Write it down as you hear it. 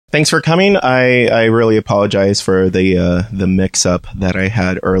Thanks for coming. I really apologize for the mix-up that I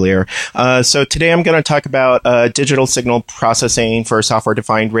had earlier. So today I'm going to talk about digital signal processing for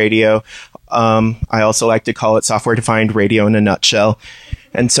software-defined radio. I also like to call it software-defined radio in a nutshell.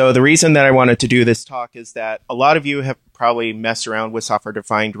 And so the reason that I wanted to do this talk is that a lot of you have probably messed around with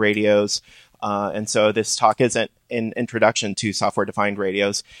software-defined radios. And so this talk isn't an introduction to software-defined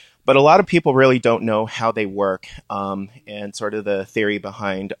radios. But a lot of people really don't know how they work and sort of the theory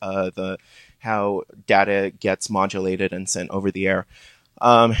behind how data gets modulated and sent over the air.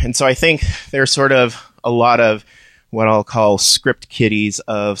 And so I think there's sort of a lot of what I'll call script kiddies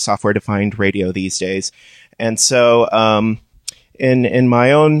of software-defined radio these days. And so in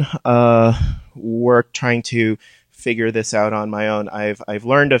my own work trying to figure this out on my own, I've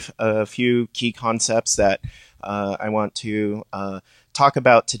learned a few key concepts that I want to talk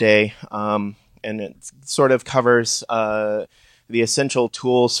about today, and it sort of covers the essential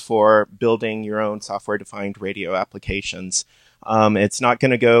tools for building your own software-defined radio applications. It's not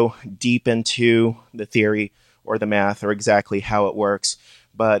going to go deep into the theory or the math or exactly how it works,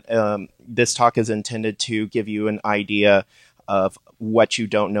 but this talk is intended to give you an idea of what you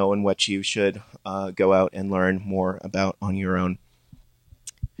don't know and what you should go out and learn more about on your own.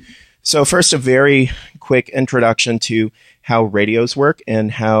 So first, a very quick introduction to how radios work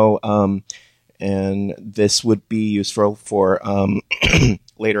and how, and this would be useful for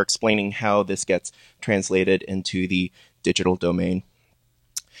later explaining how this gets translated into the digital domain.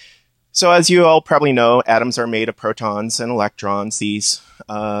 So as you all probably know, atoms are made of protons and electrons. These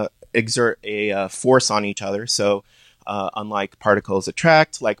exert a force on each other. So unlike particles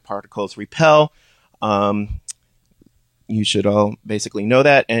attract, like particles repel. You should all basically know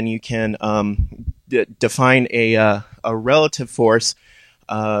that, and you can define a relative force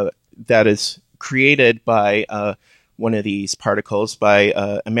that is created by one of these particles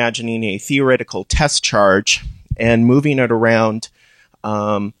by imagining a theoretical test charge and moving it around,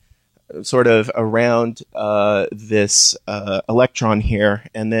 sort of around this electron here,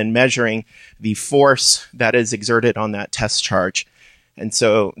 and then measuring the force that is exerted on that test charge. And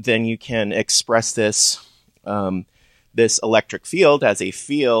so then you can express this this electric field as a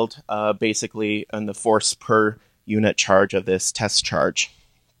field, basically, and the force per unit charge of this test charge.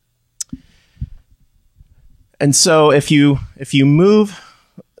 And so if you move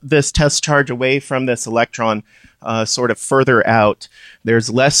this test charge away from this electron sort of further out, there's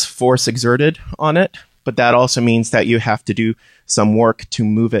less force exerted on it, but that also means that you have to do some work to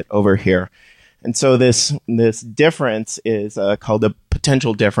move it over here. And so this difference is called the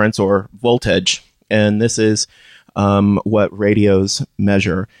potential difference or voltage, and this is what radios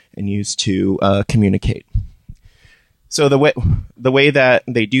measure and use to communicate. So the way that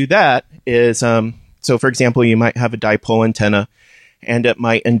they do that is, so for example, you might have a dipole antenna, and it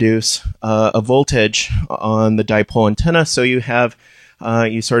might induce a voltage on the dipole antenna. So you have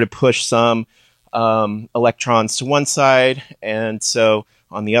you sort of push some electrons to one side, and so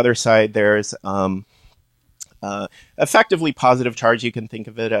on the other side there's effectively positive charge. You can think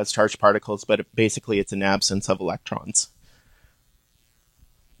of it as charged particles, but basically it's an absence of electrons.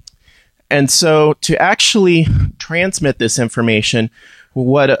 And so to actually transmit this information,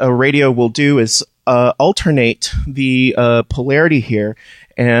 what a radio will do is alternate the polarity here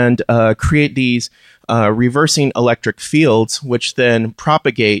and create these reversing electric fields, which then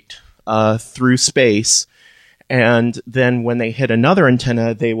propagate through space. And then when they hit another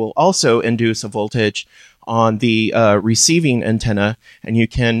antenna, they will also induce a voltage on the receiving antenna, and you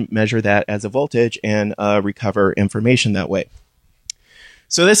can measure that as a voltage and recover information that way.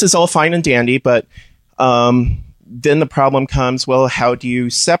 So this is all fine and dandy, but then the problem comes, well, how do you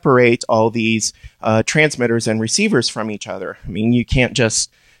separate all these transmitters and receivers from each other? I mean, you can't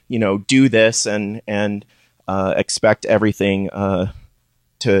just, do this and expect everything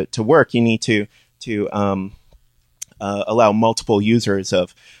to work. You need to allow multiple users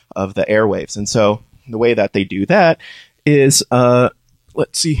of the airwaves. And so the way that they do that is,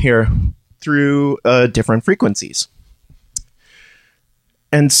 let's see here, through different frequencies.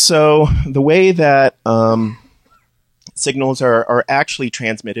 And so the way that signals are actually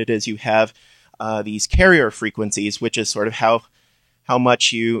transmitted is you have these carrier frequencies, which is sort of how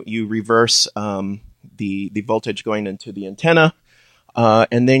much you reverse the voltage going into the antenna,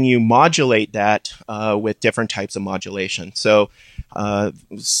 and then you modulate that with different types of modulation. So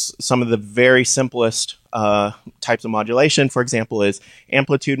some of the very simplest types of modulation, for example, is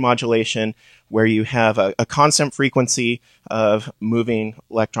amplitude modulation, where you have a constant frequency of moving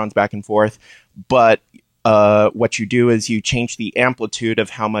electrons back and forth, but what you do is you change the amplitude of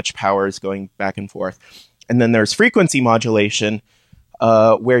how much power is going back and forth. And then there's frequency modulation,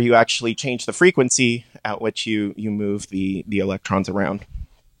 where you actually change the frequency at which you move the electrons around.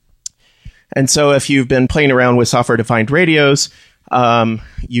 And so if you've been playing around with software-defined radios,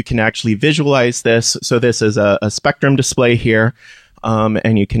 you can actually visualize this. So this is a spectrum display here,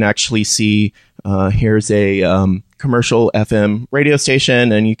 and you can actually see here's a commercial FM radio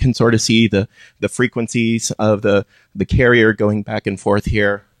station, and you can sort of see the frequencies of the carrier going back and forth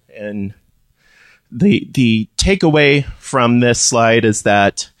here. And the takeaway from this slide is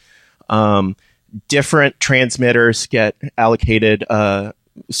that different transmitters get allocated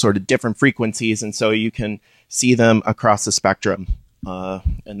sort of different frequencies, and so you can see them across the spectrum.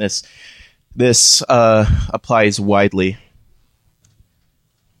 And this applies widely.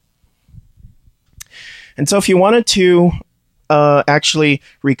 And so if you wanted to actually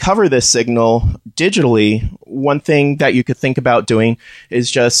recover this signal digitally, one thing that you could think about doing is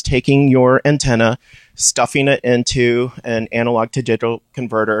just taking your antenna, stuffing it into an analog to digital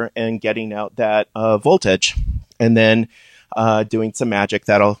converter, and getting out that voltage, and then doing some magic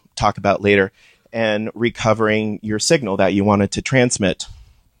that I'll talk about later, and recovering your signal that you wanted to transmit.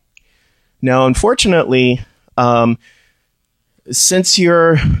 Now, unfortunately, since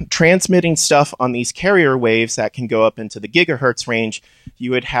you're transmitting stuff on these carrier waves that can go up into the gigahertz range,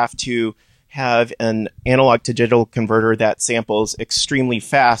 you would have to have an analog to digital converter that samples extremely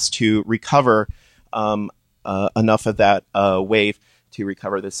fast to recover enough of that wave to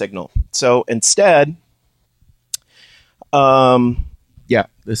recover the signal. So instead, yeah,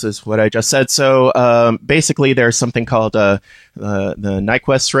 this is what I just said. So basically, there's something called the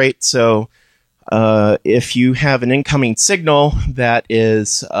Nyquist rate. So if you have an incoming signal that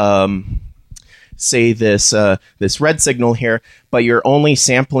is, say, this red signal here, but you're only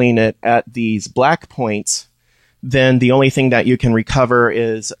sampling it at these black points, then the only thing that you can recover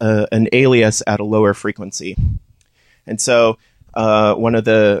is an alias at a lower frequency. And so one of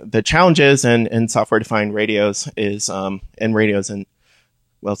the challenges in software-defined radios is,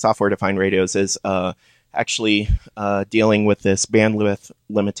 software-defined radios is actually dealing with this bandwidth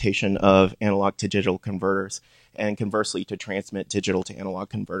limitation of analog to digital converters, and conversely to transmit digital to analog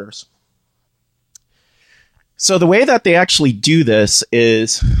converters. So the way that they actually do this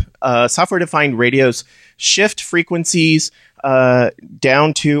is software-defined radios shift frequencies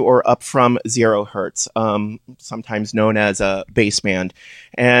down to or up from 0 hertz, sometimes known as a baseband.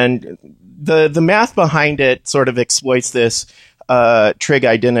 And the math behind it sort of exploits this trig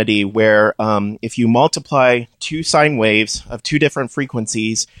identity where if you multiply two sine waves of two different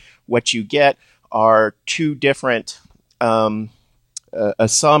frequencies, what you get are two different, a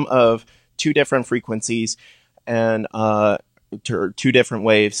sum of two different frequencies and two different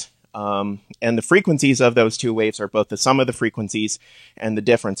waves. And the frequencies of those two waves are both the sum of the frequencies and the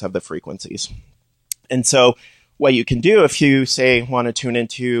difference of the frequencies. And so what you can do if you, say, want to tune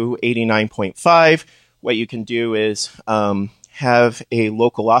into 89.5, what you can do is have a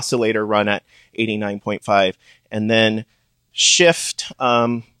local oscillator run at 89.5 and then shift.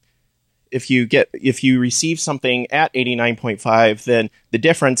 If you receive something at 89.5, then the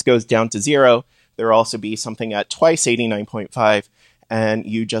difference goes down to 0. There will also be something at twice 89.5, and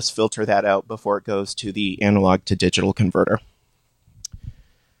you just filter that out before it goes to the analog to digital converter.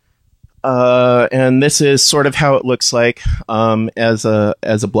 And this is sort of how it looks like as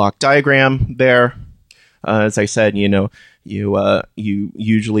a block diagram there. As I said, you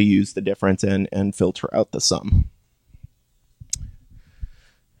usually use the difference and filter out the sum.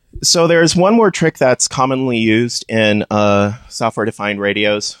 So there's one more trick that's commonly used in software-defined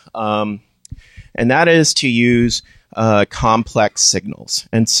radios, and that is to use complex signals.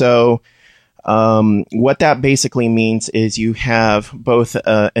 And so what that basically means is you have both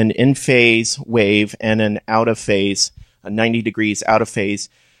an in-phase wave and an out-of-phase, a 90 degrees out-of-phase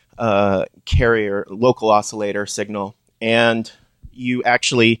carrier, local oscillator signal. And you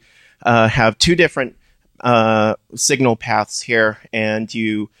actually have two different signal paths here, and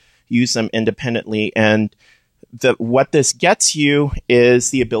you use them independently. And what this gets you is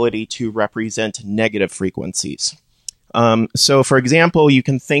the ability to represent negative frequencies. So, for example, you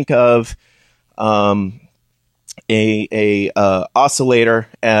can think of a oscillator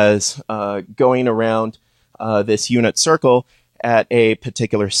as going around this unit circle at a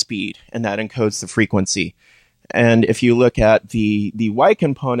particular speed, and that encodes the frequency. And if you look at the y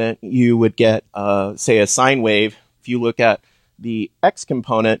component, you would get, say, a sine wave. If you look at the x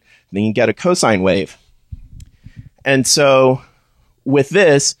component, then you get a cosine wave. And so with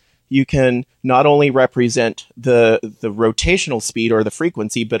this, you can not only represent the rotational speed or the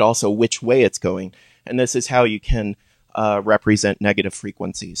frequency, but also which way it's going. And this is how you can represent negative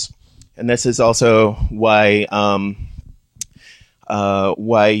frequencies. And this is also why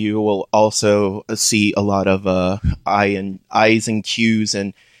why you will also see a lot of I's and Q's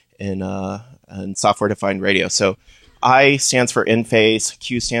and software-defined radio. So I stands for in phase,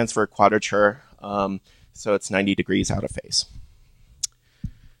 Q stands for quadrature, so it's 90 degrees out of phase.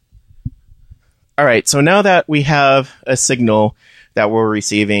 All right, so now that we have a signal that we're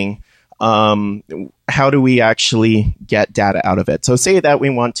receiving, how do we actually get data out of it? So say that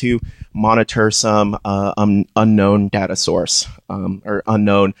we want to monitor some unknown data source or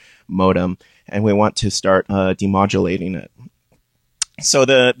unknown modem, and we want to start demodulating it. So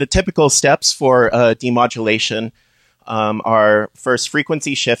the typical steps for demodulation are first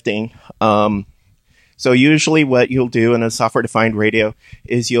frequency shifting. So usually what you'll do in a software-defined radio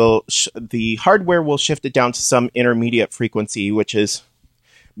is the hardware will shift it down to some intermediate frequency, which is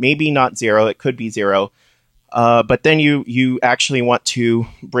maybe not 0, it could be 0. But then you actually want to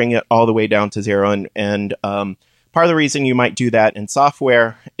bring it all the way down to 0. And part of the reason you might do that in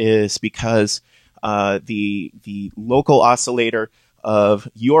software is because the local oscillator of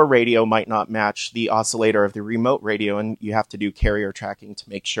your radio might not match the oscillator of the remote radio, and you have to do carrier tracking to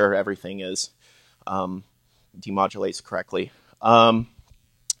make sure everything is demodulates correctly.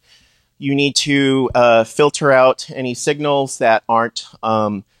 You need to filter out any signals that aren't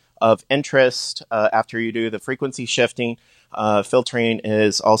of interest after you do the frequency shifting. Filtering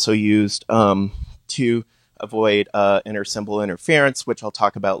is also used to avoid intersymbol interference, which I'll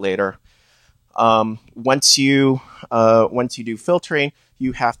talk about later. Once you do filtering,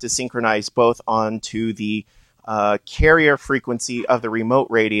 you have to synchronize both onto the carrier frequency of the remote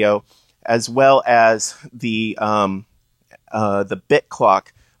radio as well as the bit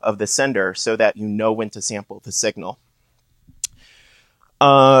clock of the sender, so that you know when to sample the signal.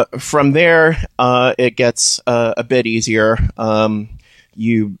 From there, it gets a bit easier.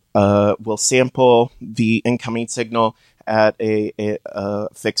 You will sample the incoming signal at a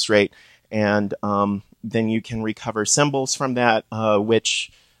fixed rate, and then you can recover symbols from that,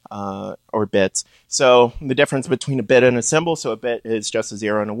 or bits. So the difference between a bit and a symbol, so a bit is just a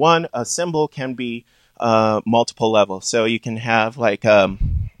 0 and a 1. A symbol can be multiple levels. So you can have like,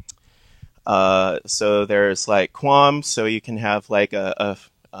 so there's like QAM, so you can have like a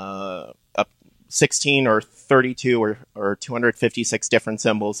 16 or 32 or 256 different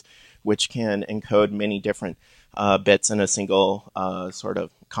symbols, which can encode many different bits in a single sort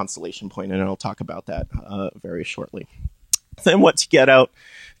of constellation point, and I'll talk about that very shortly. Then once you get out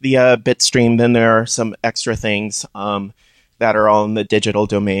the bit stream, then there are some extra things that are all in the digital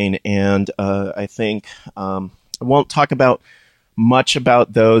domain, and I think I won't talk about much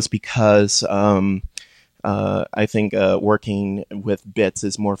about those because I think working with bits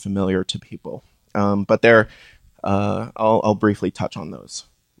is more familiar to people. But I'll briefly touch on those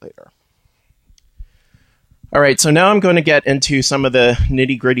later. All right, so now I'm going to get into some of the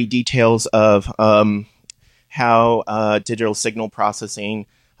nitty-gritty details of how digital signal processing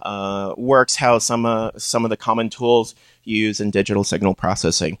works, how some of the common tools used in digital signal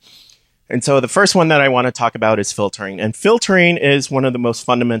processing. And so the first one that I want to talk about is filtering. And filtering is one of the most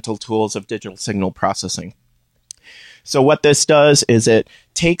fundamental tools of digital signal processing. So what this does is it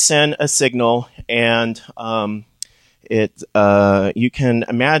takes in a signal, and you can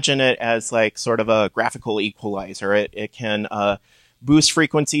imagine it as like sort of a graphical equalizer. It can boost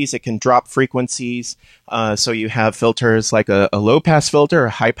frequencies, it can drop frequencies. So you have filters like a low-pass filter, a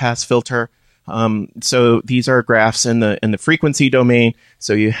high-pass filter. So these are graphs in the frequency domain.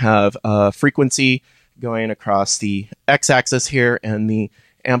 So you have frequency going across the x-axis here, and the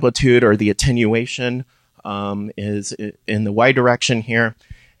amplitude or the attenuation is in the y direction here.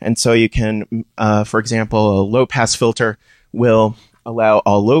 And so you can, for example, a low-pass filter will allow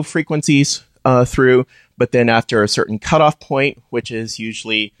all low frequencies through, but then after a certain cutoff point, which is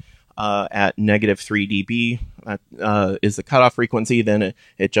usually at -3 dB, is the cutoff frequency, then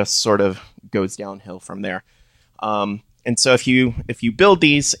it just sort of goes downhill from there. And so if you build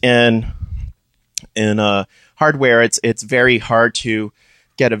these in hardware, it's very hard to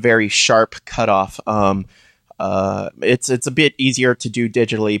get a very sharp cutoff. It's a bit easier to do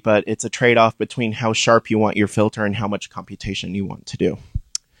digitally, but it's a trade-off between how sharp you want your filter and how much computation you want to do.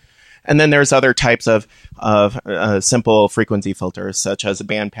 And then there's other types of simple frequency filters, such as a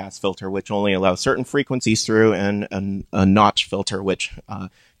bandpass filter, which only allows certain frequencies through, and a notch filter, which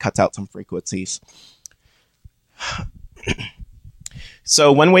cuts out some frequencies.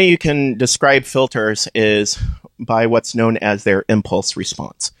 So one way you can describe filters is by what's known as their impulse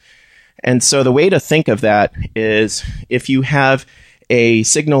response. And so the way to think of that is if you have a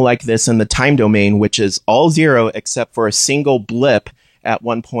signal like this in the time domain, which is all 0 except for a single blip at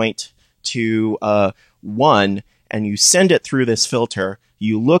 1 point to 1, and you send it through this filter,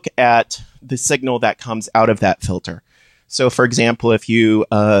 you look at the signal that comes out of that filter. So for example, if you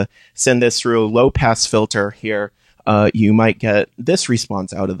send this through a low-pass filter here, you might get this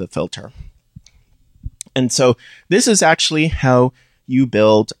response out of the filter. And so this is actually how you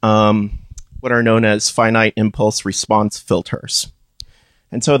build what are known as finite impulse response filters.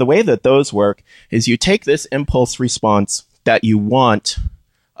 And so the way that those work is you take this impulse response that you want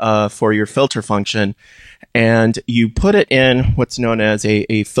for your filter function, and you put it in what's known as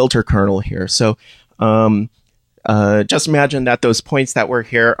a filter kernel here. So just imagine that those points that were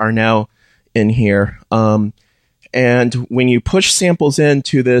here are now in here. And when you push samples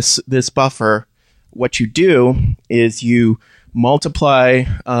into this buffer, what you do is you multiply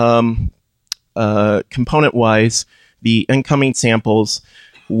component-wise the incoming samples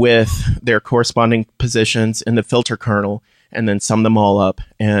with their corresponding positions in the filter kernel, and then sum them all up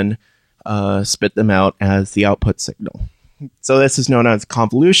and spit them out as the output signal. So this is known as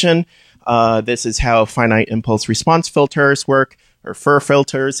convolution. This is how finite impulse response filters work, or FIR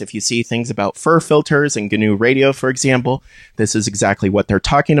filters. If you see things about FIR filters in GNU Radio, for example, this is exactly what they're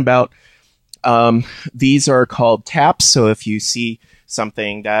talking about. These are called taps. So if you see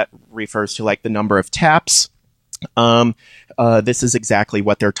something that refers to like the number of taps, this is exactly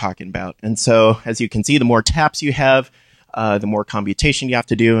what they're talking about. And so as you can see, the more taps you have, the more computation you have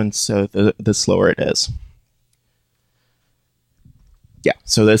to do, and so the slower it is. Yeah,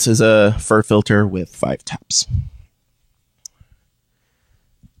 so this is a FIR filter with 5 taps.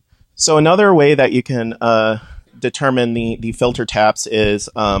 So another way that you can determine the filter taps is,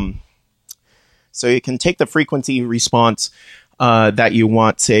 so you can take the frequency response that you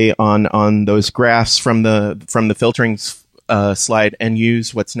want, say, on those graphs from the filtering slide, and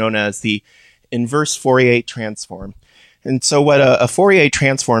use what's known as the inverse Fourier transform. And so what a Fourier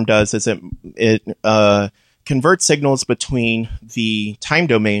transform does is it converts signals between the time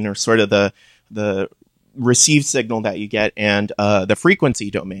domain, or sort of the received signal that you get, and the frequency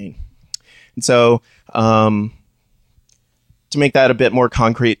domain. And so to make that a bit more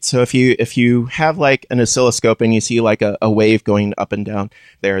concrete, so if you have like an oscilloscope and you see like a wave going up and down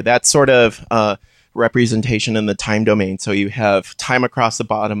there, that's sort of representation in the time domain. So you have time across the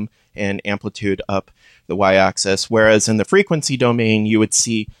bottom and amplitude up the y-axis, whereas in the frequency domain you would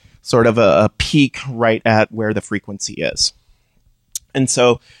see sort of a peak right at where the frequency is. And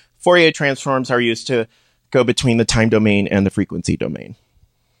so Fourier transforms are used to go between the time domain and the frequency domain.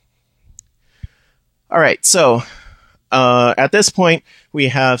 All right, so at this point, we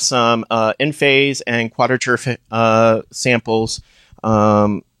have some in-phase and quadrature samples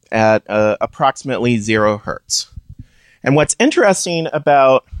at approximately 0 hertz. And what's interesting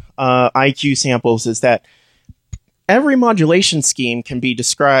about IQ samples is that every modulation scheme can be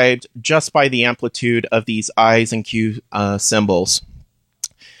described just by the amplitude of these I's and Q symbols,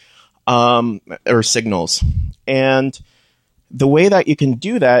 or signals. And the way that you can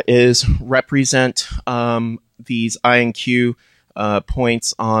do that is represent these I and Q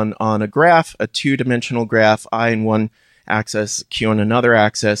points on a graph, a 2-dimensional graph, I on one axis, Q on another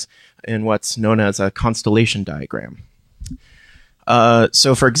axis, in what's known as a constellation diagram.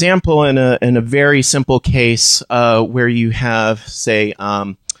 So for example, in a very simple case where you have, say,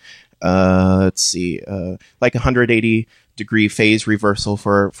 let's see, like 180-degree phase reversal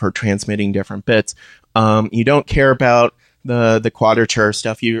for transmitting different bits, you don't care about the quadrature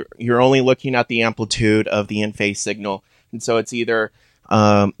stuff. You're only looking at the amplitude of the in-phase signal, and so it's either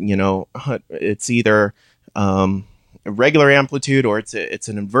it's either a regular amplitude or it's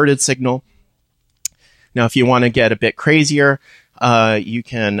an inverted signal. Now, if you want to get a bit crazier, you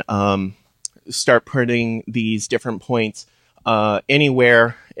can start putting these different points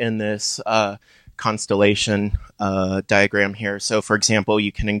anywhere in this constellation diagram here. So, for example,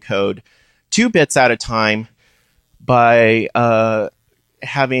 you can encode 2 bits at a time by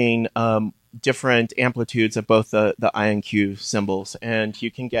having different amplitudes of both the I and Q symbols. And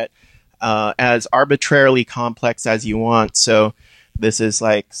you can get as arbitrarily complex as you want. So this is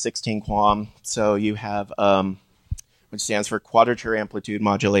like 16 QAM. So you have, which stands for quadrature amplitude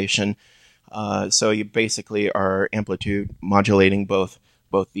modulation. So you basically are amplitude modulating both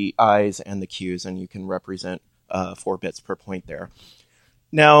the I's and the Q's, and you can represent 4 bits per point there.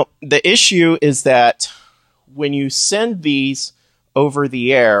 Now, the issue is that when you send these over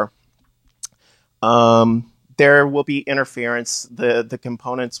the air, there will be interference. The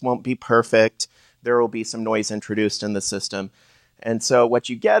components won't be perfect. There will be some noise introduced in the system. And so what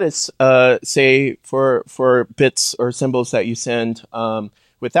you get is, say, for bits or symbols that you send,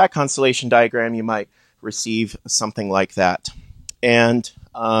 with that constellation diagram, you might receive something like that. And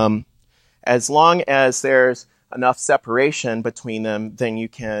as long as there's enough separation between them, then you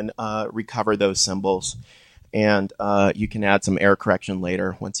can recover those symbols. And you can add some error correction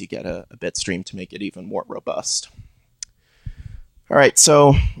later once you get a bit stream to make it even more robust. All right,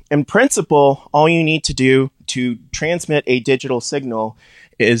 so in principle, all you need to do to transmit a digital signal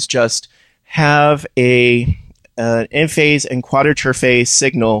is just have an in-phase and quadrature phase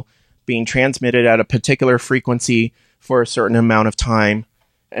signal being transmitted at a particular frequency for a certain amount of time,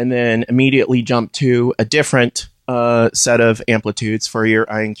 and then immediately jump to a different set of amplitudes for your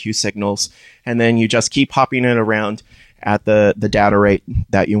I and Q signals, and then you just keep hopping it around at the data rate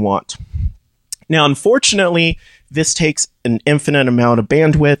that you want. Now, unfortunately, this takes an infinite amount of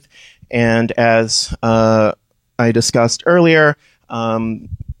bandwidth, and as I discussed earlier, you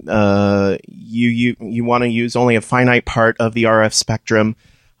want to use only a finite part of the RF spectrum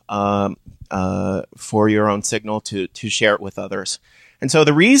for your own signal to share it with others. And so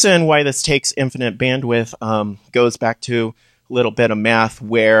the reason why this takes infinite bandwidth goes back to a little bit of math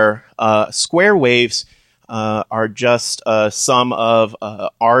where square waves are just a sum of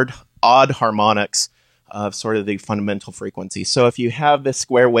odd harmonics of sort of the fundamental frequency. So if you have this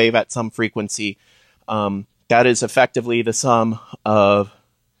square wave at some frequency, that is effectively the sum of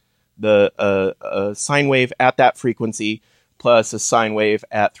the sine wave at that frequency plus a sine wave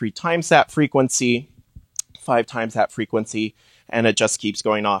at 3 times that frequency, 5 times that frequency, and it just keeps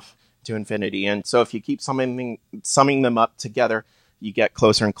going off to infinity. And so if you keep summing them up together, you get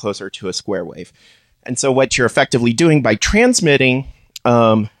closer and closer to a square wave. And so what you're effectively doing by transmitting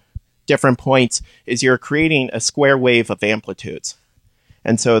different points is you're creating a square wave of amplitudes.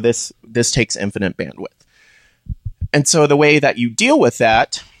 And so this takes infinite bandwidth. And so the way that you deal with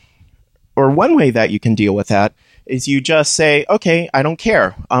that, or one way that you can deal with that, is you just say, okay, I don't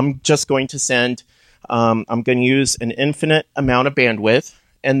care. I'm just going to send I'm going to use an infinite amount of bandwidth,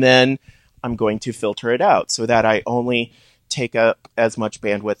 and then I'm going to filter it out so that I only take up as much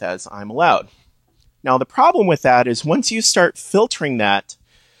bandwidth as I'm allowed. Now, the problem with that is once you start filtering that,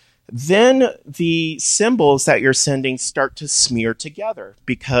 then the symbols that you're sending start to smear together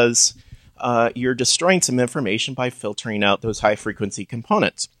because you're destroying some information by filtering out those high-frequency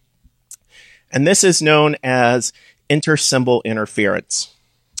components. And this is known as inter-symbol interference.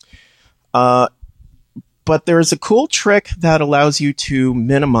 But there's a cool trick that allows you to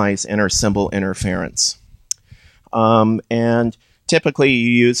minimize inter-symbol interference. And typically you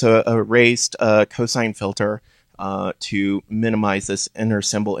use a raised cosine filter to minimize this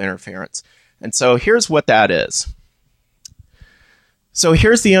inter-symbol interference. And so here's what that is. So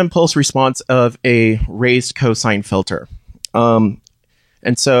here's the impulse response of a raised cosine filter.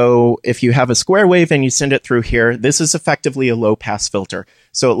 And so if you have a square wave and you send it through here, this is effectively a low-pass filter.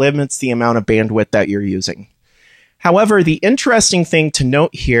 So it limits the amount of bandwidth that you're using. However, the interesting thing to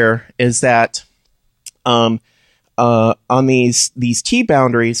note here is that on these T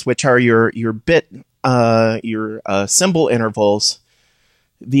boundaries, which are your bit, your symbol intervals,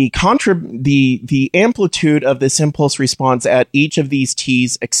 the amplitude of this impulse response at each of these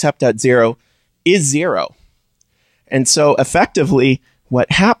T's except at 0 is 0. And so effectively,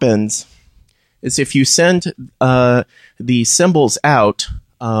 what happens is if you send the symbols out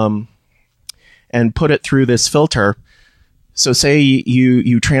and put it through this filter, so say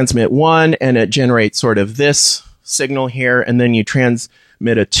you transmit 1 and it generates sort of this signal here, and then you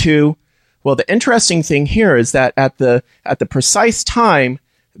transmit a 2. Well, the interesting thing here is that at the precise time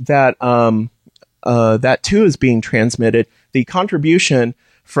that that 2 is being transmitted, the contribution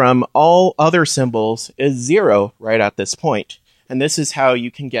from all other symbols is 0 right at this point. And this is how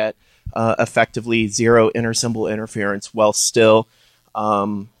you can get effectively 0 inter-symbol interference while still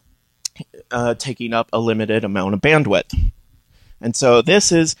taking up a limited amount of bandwidth. And so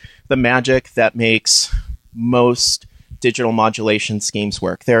this is the magic that makes most digital modulation schemes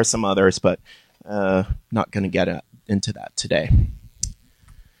work. There are some others, but not going to get into that today.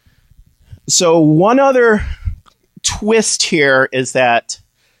 So one other twist here is that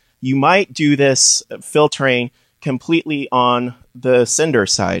you might do this filtering completely on the sender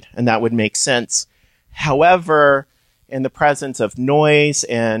side, and that would make sense. However, in the presence of noise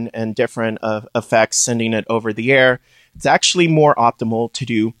and different effects sending it over the air, it's actually more optimal to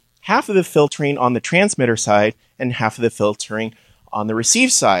do half of the filtering on the transmitter side and half of the filtering on the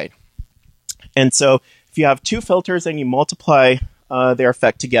receive side. And so if you have 2 filters and you multiply their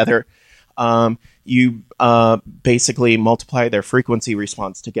effect together, you basically multiply their frequency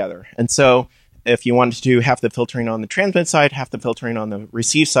response together. And so if you wanted to do half the filtering on the transmit side, half the filtering on the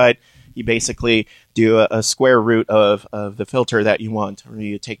receive side, you basically do a square root of the filter that you want, or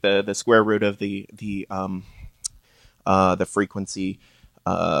you take the square root of the frequency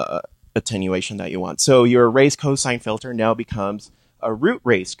attenuation that you want. So your raised cosine filter now becomes a root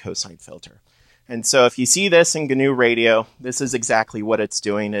raised cosine filter. And so if you see this in GNU Radio, this is exactly what it's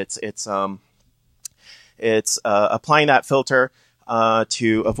doing. It's applying that filter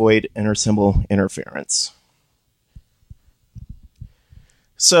to avoid intersymbol interference.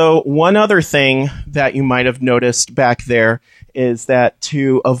 So one other thing that you might have noticed back there is that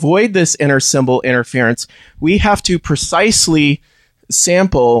to avoid this intersymbol interference, we have to precisely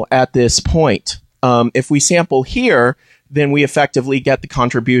sample at this point. If we sample here, then we effectively get the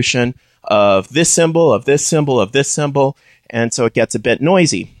contribution of this symbol, of this symbol, of this symbol, and so it gets a bit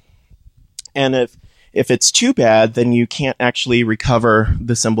noisy. And if it's too bad, then you can't actually recover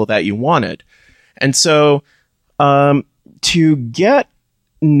the symbol that you wanted. And so to get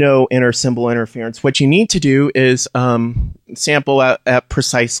no intersymbol interference, what you need to do is sample at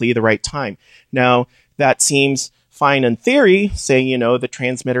precisely the right time. Now, that seems fine in theory. Say, you know, the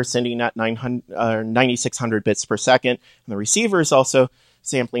transmitter sending at 9600 bits per second, and the receiver is also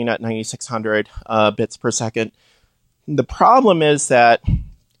sampling at 9600 bits per second. The problem is that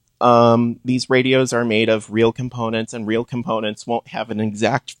these radios are made of real components, and real components won't have an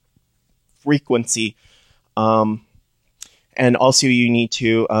exact frequency. And also you need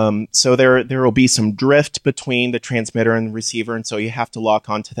to, so there will be some drift between the transmitter and the receiver, and so you have to lock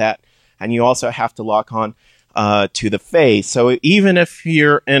onto that. And you also have to lock on to the phase. So even if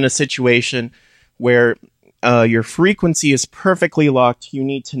you're in a situation where your frequency is perfectly locked, you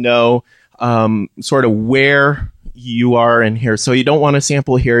need to know sort of where you are in here. So you don't want to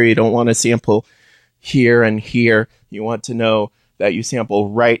sample here, you don't want to sample here and here. You want to know that you sample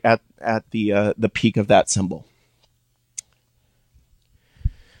right at the peak of that symbol.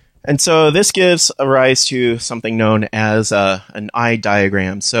 And so this gives a rise to something known as an eye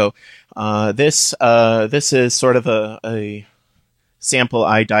diagram. So this is sort of a sample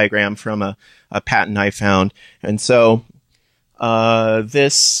eye diagram from a patent I found. And so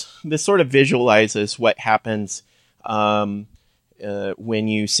this sort of visualizes what happens when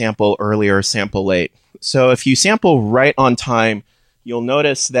you sample early or sample late. So if you sample right on time, you'll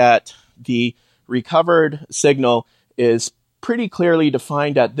notice that the recovered signal is pretty clearly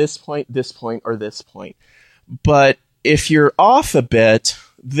defined at this point, or this point. But if you're off a bit,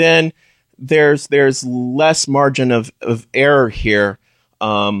 then there's less margin of error here.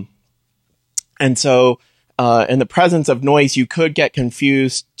 And so in the presence of noise, you could get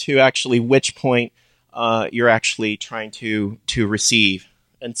confused to actually which point you're actually trying to receive.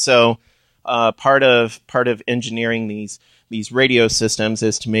 And so part of engineering these radio systems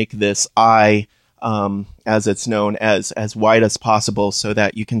is to make this eye, as it's known, as wide as possible, so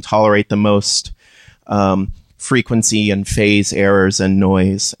that you can tolerate the most frequency and phase errors and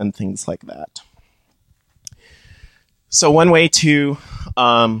noise and things like that. So one way to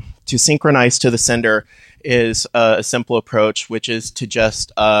synchronize to the sender is a simple approach, which is to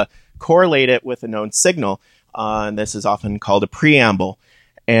just correlate it with a known signal, and this is often called a preamble.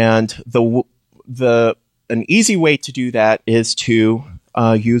 And an easy way to do that is to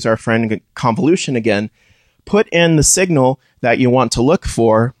use our friend convolution again, put in the signal that you want to look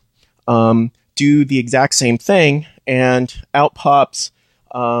for, do the exact same thing, and out pops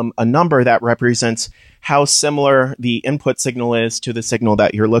a number that represents how similar the input signal is to the signal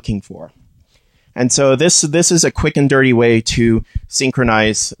that you're looking for. And so this is a quick and dirty way to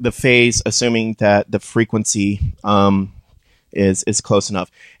synchronize the phase, assuming that the frequency is close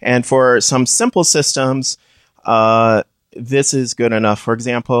enough. And for some simple systems, this is good enough. For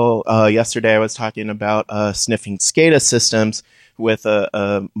example, yesterday I was talking about sniffing SCADA systems with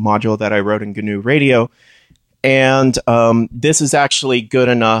a module that I wrote in GNU Radio. And this is actually good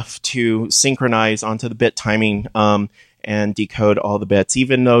enough to synchronize onto the bit timing and decode all the bits.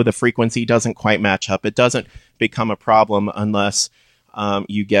 Even though the frequency doesn't quite match up, it doesn't become a problem unless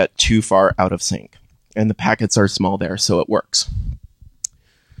you get too far out of sync. And the packets are small there, so it works.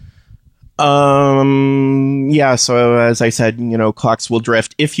 Yeah, so as I said, you know, clocks will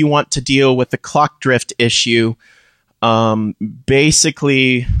drift. If you want to deal with the clock drift issue,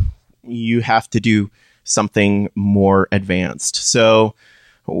 basically you have to do something more advanced. So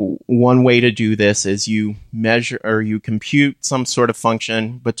one way to do this is you measure or you compute some sort of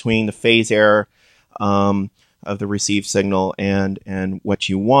function between the phase error of the received signal and what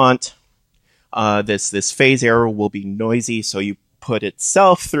you want. This phase error will be noisy, so you put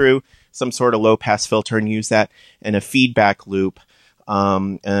itself through some sort of low-pass filter and use that in a feedback loop.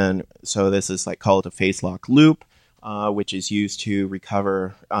 And so this is called a phase lock loop, which is used to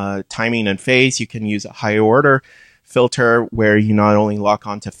recover timing and phase. You can use a higher order filter where you not only lock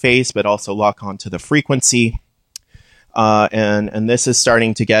onto phase, but also lock onto the frequency. And this is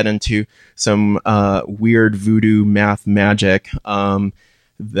starting to get into some weird voodoo math magic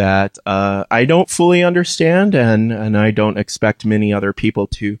that I don't fully understand, and I don't expect many other people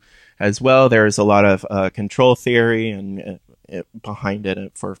to as well. There's a lot of control theory and behind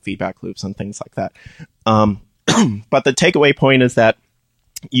it for feedback loops and things like that. But the takeaway point is that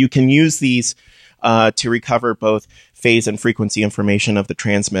you can use these to recover both phase and frequency information of the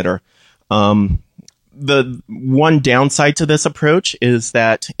transmitter. The one downside to this approach is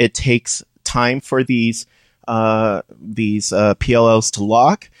that it takes time for these PLLs to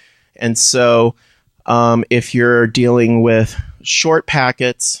lock. And so if you're dealing with short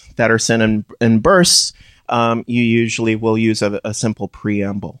packets that are sent in bursts, you usually will use a simple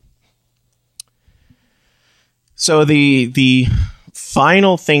preamble. So the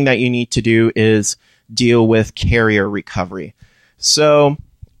final thing that you need to do is deal with carrier recovery. So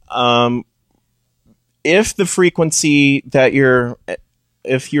if the frequency that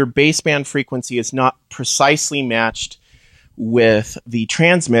if your baseband frequency is not precisely matched with the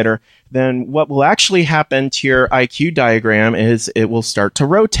transmitter, then what will actually happen to your IQ diagram is it will start to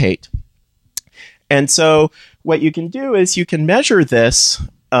rotate. And so what you can do is you can measure this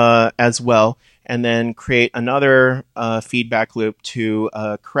as well, and then create another feedback loop to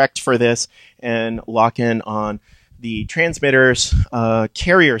correct for this and lock in on the transmitter's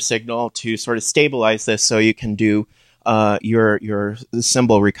carrier signal to sort of stabilize this, so you can do your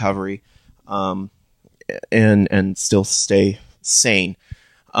symbol recovery and still stay sane.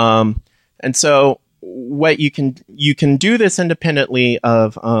 And so what you can do this independently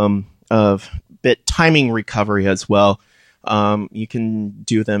of bit timing recovery as well. You can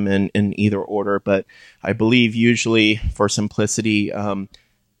do them in either order, but I believe usually for simplicity,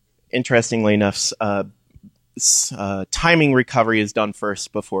 interestingly enough, timing recovery is done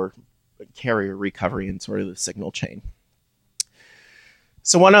first before carrier recovery in sort of the signal chain.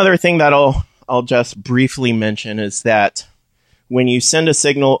 So one other thing that I'll just briefly mention is that when you send a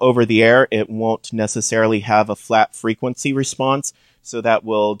signal over the air, it won't necessarily have a flat frequency response, so that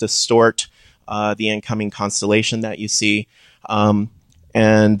will distort the incoming constellation that you see.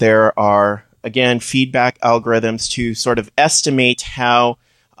 And there are, again, feedback algorithms to sort of estimate how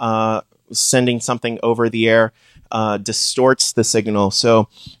sending something over the air distorts the signal. So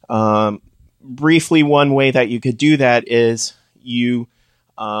briefly, one way that you could do that is you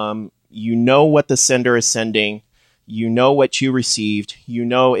know what the sender is sending, you know what you received, you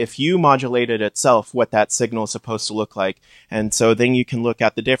know if you modulated itself what that signal is supposed to look like. And so then you can look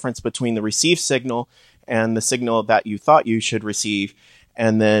at the difference between the received signal and the signal that you thought you should receive,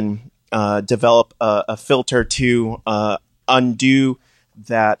 and then develop a filter to undo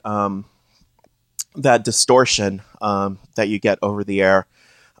that that distortion that you get over the air.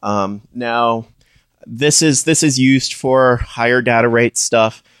 Now, this is used for higher data rate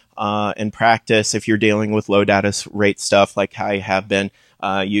stuff. In practice, if you're dealing with low data rate stuff like I have been,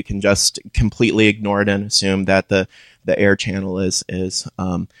 you can just completely ignore it and assume that the air channel is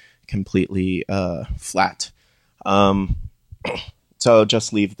completely flat. So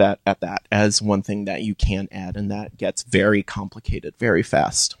just leave that at that as one thing that you can add, and that gets very complicated very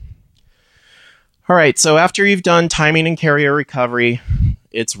fast. All right, so after you've done timing and carrier recovery,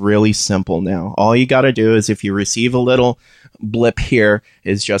 it's really simple now. All you got to do is, if you receive a little blip here,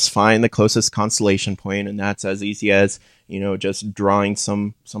 is just find the closest constellation point, and that's as easy as, just drawing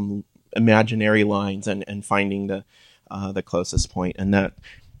some imaginary lines and finding the closest point, and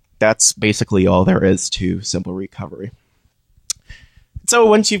that's basically all there is to simple recovery. So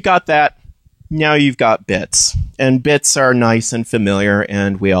once you've got that, now you've got bits, and bits are nice and familiar,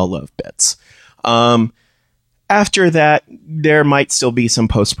 and we all love bits. After that, there might still be some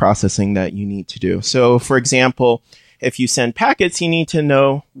post-processing that you need to do. So, for example, if you send packets, you need to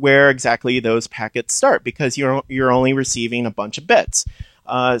know where exactly those packets start, because you're only receiving a bunch of bits.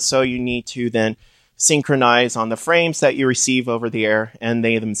 So you need to then synchronize on the frames that you receive over the air, and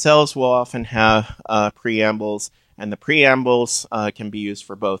they themselves will often have preambles, and the preambles can be used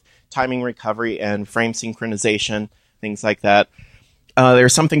for both timing recovery and frame synchronization, things like that.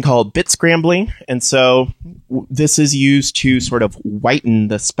 There's something called bit scrambling, and so this is used to sort of whiten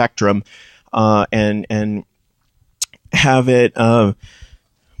the spectrum and have it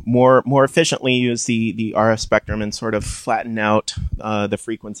more efficiently use the RF spectrum and sort of flatten out the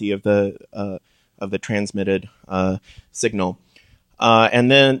frequency of the transmitted signal.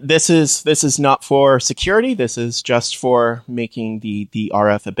 And then this is not for security. This is just for making the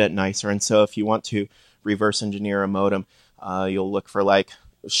RF a bit nicer. And so if you want to reverse engineer a modem, you'll look for like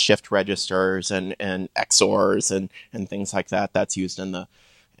shift registers and XORs and things like that. That's used in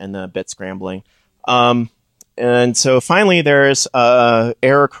the bit scrambling. And so finally, there's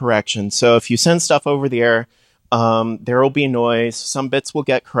error correction. So if you send stuff over the air, there will be noise. Some bits will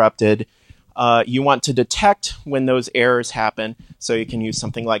get corrupted. You want to detect when those errors happen, so you can use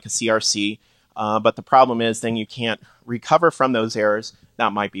something like a CRC. But the problem is then you can't recover from those errors.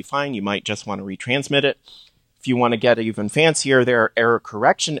 That might be fine. You might just want to retransmit it. If you want to get even fancier, there are error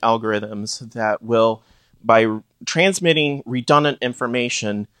correction algorithms that will, by transmitting redundant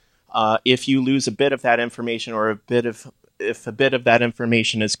information, if you lose a bit of that information or if a bit of that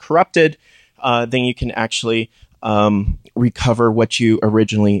information is corrupted, then you can actually recover what you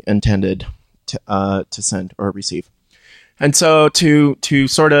originally intended to send or receive. And so to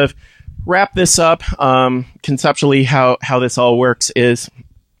sort of wrap this up, conceptually how this all works is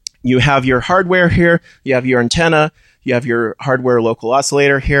you have your hardware here, you have your antenna, you have your hardware local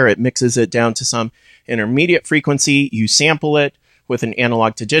oscillator here. It mixes it down to some intermediate frequency. You sample it with an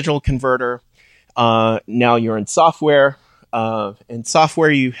analog to digital converter. Now you're in software. In software,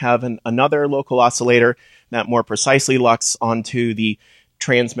 you have another local oscillator that more precisely locks onto the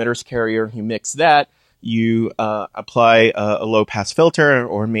transmitter's carrier. You mix that. You apply a low-pass filter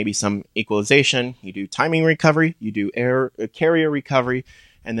or maybe some equalization. You do timing recovery. You do carrier recovery.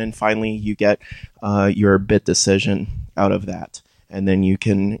 And then finally, you get your bit decision out of that. And then you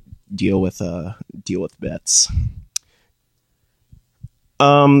can deal with bits.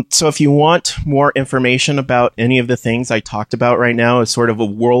 So if you want more information about any of the things I talked about right now, is sort of a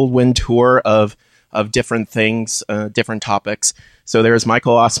whirlwind tour of different things, different topics. So there's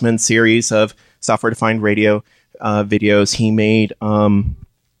Michael Ossman's series of software-defined radio videos. He made the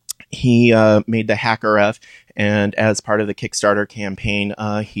HackerF, and as part of the Kickstarter campaign,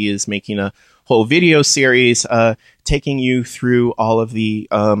 he is making a whole video series taking you through all of the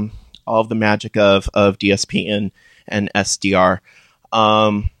magic of DSP and SDR.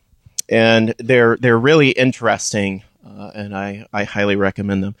 And they're really interesting, and I highly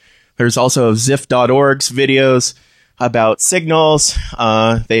recommend them. There's also Ziff.org's videos about signals.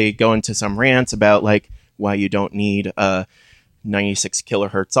 They go into some rants about like why you don't need 96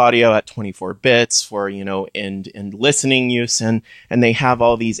 kilohertz audio at 24 bits for, end listening use, and they have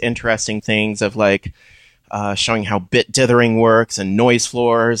all these interesting things of like showing how bit dithering works and noise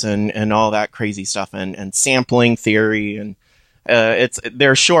floors and all that crazy stuff and sampling theory, and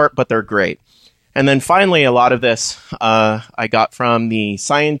they're short but they're great. And then finally, a lot of this I got from the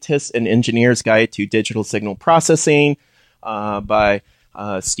Scientist and Engineer's Guide to Digital Signal Processing by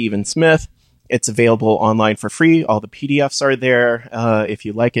Stephen Smith. It's available online for free. All the PDFs are there. If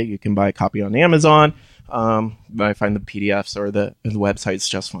you like it, you can buy a copy on Amazon. I find the PDFs or the website's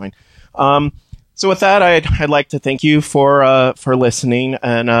just fine. So with that, I'd like to thank you for listening,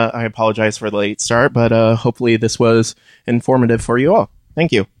 and I apologize for the late start, but hopefully this was informative for you all.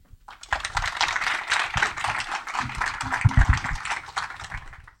 Thank you.